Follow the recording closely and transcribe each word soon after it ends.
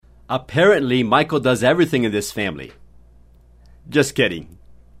Apparently, Michael does everything in this family. Just kidding.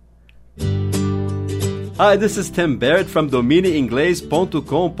 Hi, this is Tim Barrett from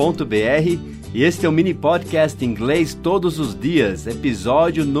domineinglês.com.br e este é o mini podcast Inglês Todos os Dias,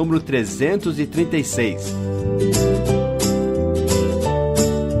 episódio número 336.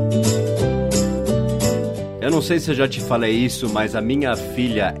 Eu não sei se eu já te falei isso, mas a minha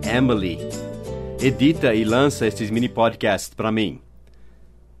filha Emily edita e lança esses mini podcasts para mim.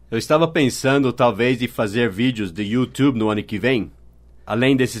 Eu estava pensando talvez de fazer vídeos de YouTube no ano que vem,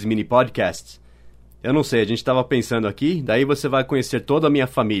 além desses mini podcasts. Eu não sei, a gente estava pensando aqui, daí você vai conhecer toda a minha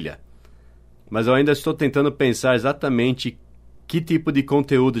família. Mas eu ainda estou tentando pensar exatamente que tipo de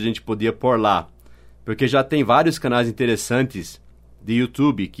conteúdo a gente podia pôr lá. Porque já tem vários canais interessantes de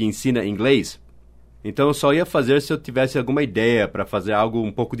YouTube que ensina inglês. Então eu só ia fazer se eu tivesse alguma ideia para fazer algo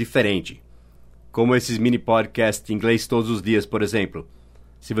um pouco diferente. Como esses mini podcasts Inglês Todos os Dias, por exemplo.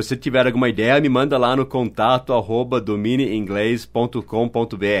 Se você tiver alguma ideia, me manda lá no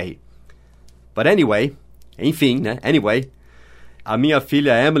contato@domineinglês.com.br. But anyway, enfim, né? Anyway, a minha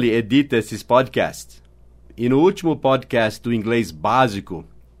filha Emily edita esses podcasts. E no último podcast do Inglês Básico,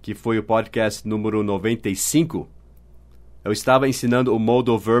 que foi o podcast número 95, eu estava ensinando o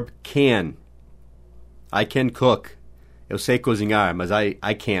modal verb can. I can cook. Eu sei cozinhar, mas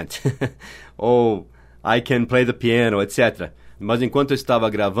I can't. Ou I can play the piano, etc. Mas enquanto eu estava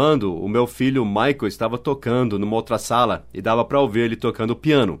gravando, o meu filho Michael estava tocando numa outra sala e dava para ouvir ele tocando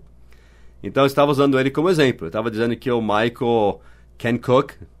piano. Então eu estava usando ele como exemplo. Eu estava dizendo que o Michael can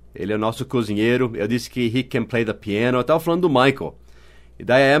cook, ele é o nosso cozinheiro. Eu disse que he can play the piano. Eu estava falando do Michael. E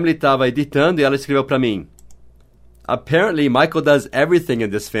daí a Emily estava editando e ela escreveu para mim: Apparently Michael does everything in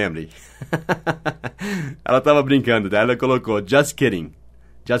this family. Ela estava brincando, daí ela colocou just kidding.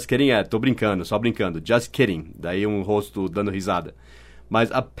 Just kidding tô brincando, só brincando. Just kidding. Daí um rosto dando risada.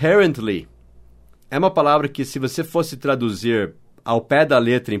 Mas apparently é uma palavra que, se você fosse traduzir ao pé da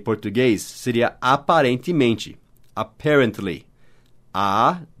letra em português, seria aparentemente. Apparently.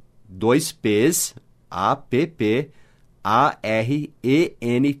 A, dois P's,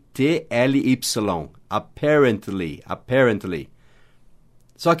 A-P-P-A-R-E-N-T-L-Y. Apparently. Apparently.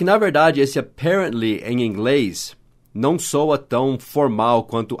 Só que, na verdade, esse apparently em inglês não soa tão formal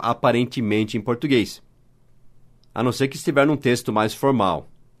quanto aparentemente em português. A não ser que estiver num texto mais formal.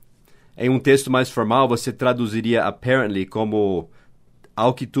 Em um texto mais formal, você traduziria apparently como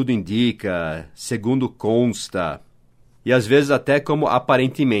ao que tudo indica, segundo consta, e às vezes até como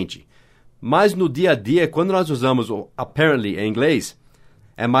aparentemente. Mas no dia a dia, quando nós usamos o apparently em inglês,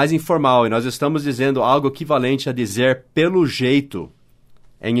 é mais informal e nós estamos dizendo algo equivalente a dizer pelo jeito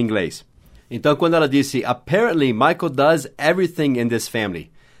em inglês. Então, quando ela disse apparently Michael does everything in this family,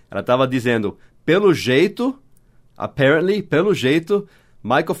 ela estava dizendo pelo jeito, apparently, pelo jeito,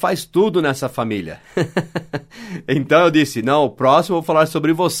 Michael faz tudo nessa família. Então eu disse, não, o próximo eu vou falar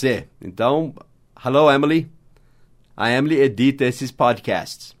sobre você. Então, hello Emily. A Emily edita esses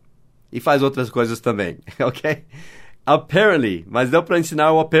podcasts. E faz outras coisas também, ok? Apparently, mas deu para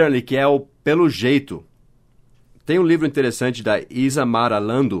ensinar o apparently, que é o pelo jeito. Tem um livro interessante da Isamara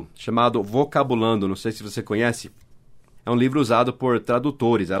Lando, chamado Vocabulando, não sei se você conhece. É um livro usado por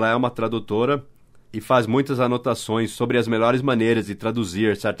tradutores. Ela é uma tradutora e faz muitas anotações sobre as melhores maneiras de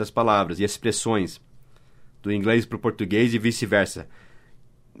traduzir certas palavras e expressões do inglês para o português e vice-versa.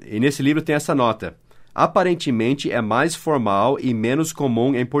 E nesse livro tem essa nota: aparentemente é mais formal e menos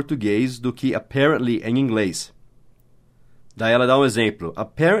comum em português do que apparently em inglês. Daí ela dá um exemplo: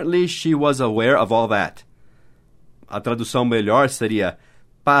 Apparently she was aware of all that. A tradução melhor seria: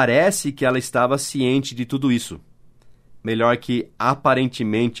 parece que ela estava ciente de tudo isso. Melhor que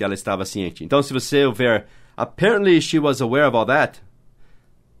aparentemente ela estava ciente. Então, se você ver apparently she was aware of all that,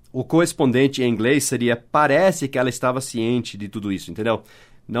 o correspondente em inglês seria parece que ela estava ciente de tudo isso, entendeu?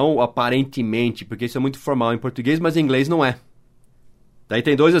 Não aparentemente, porque isso é muito formal em português, mas em inglês não é. Daí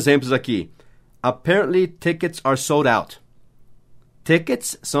tem dois exemplos aqui. Apparently tickets are sold out.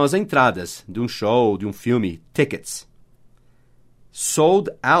 Tickets são as entradas de um show, de um filme. Tickets.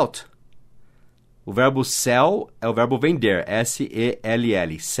 Sold out. O verbo sell é o verbo vender.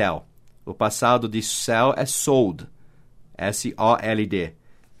 S-E-L-L. Sell. O passado de sell é sold. S-O-L-D.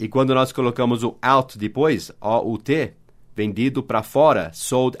 E quando nós colocamos o out depois, O-U-T, vendido para fora,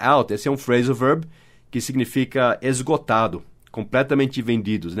 sold out, esse é um phrasal verb que significa esgotado. Completamente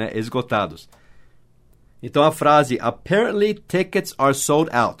vendidos, né? Esgotados. Então a frase apparently tickets are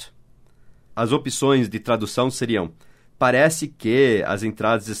sold out. As opções de tradução seriam: parece que as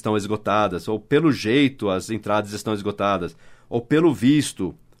entradas estão esgotadas, ou pelo jeito as entradas estão esgotadas, ou pelo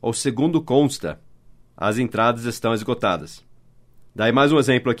visto, ou segundo consta, as entradas estão esgotadas. Daí mais um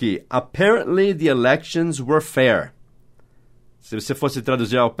exemplo aqui. Apparently the elections were fair. Se você fosse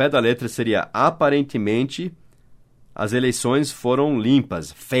traduzir ao pé da letra, seria aparentemente as eleições foram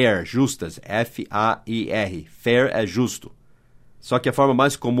limpas. Fair, justas. F-A-I-R. Fair é justo. Só que a forma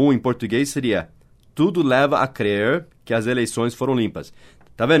mais comum em português seria tudo leva a crer que as eleições foram limpas.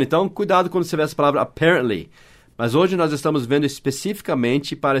 Tá vendo? Então, cuidado quando você vê essa palavra apparently. Mas hoje nós estamos vendo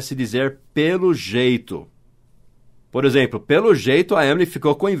especificamente para se dizer pelo jeito. Por exemplo, pelo jeito a Emily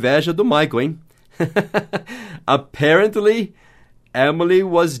ficou com inveja do Michael, hein? Apparently, Emily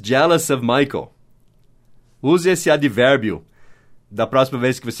was jealous of Michael. Use esse advérbio da próxima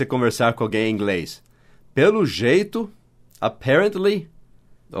vez que você conversar com alguém em inglês. Pelo jeito, apparently,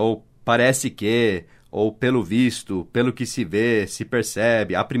 ou parece que, ou pelo visto, pelo que se vê, se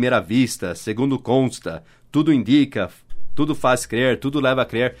percebe, à primeira vista, segundo consta, tudo indica, tudo faz crer, tudo leva a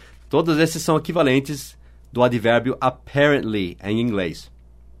crer. Todos esses são equivalentes do advérbio apparently em inglês.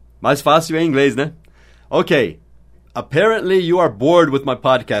 Mais fácil em inglês, né? Ok. Apparently you are bored with my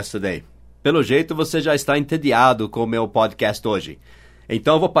podcast today. Pelo jeito você já está entediado com o meu podcast hoje.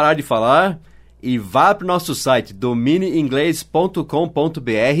 Então eu vou parar de falar e vá para o nosso site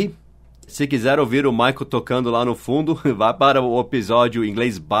domineinglês.com.br. Se quiser ouvir o Michael tocando lá no fundo, vá para o episódio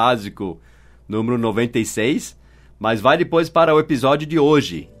Inglês Básico número 96. Mas vai depois para o episódio de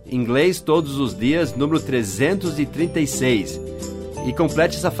hoje, Inglês Todos os Dias, número 336. E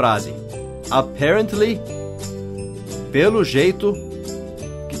complete essa frase. Apparently, pelo jeito...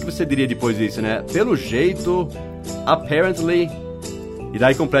 O que você diria depois disso, né? Pelo jeito, apparently... E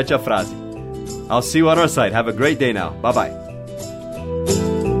daí complete a frase. I'll see you on our site. Have a great day now. Bye-bye.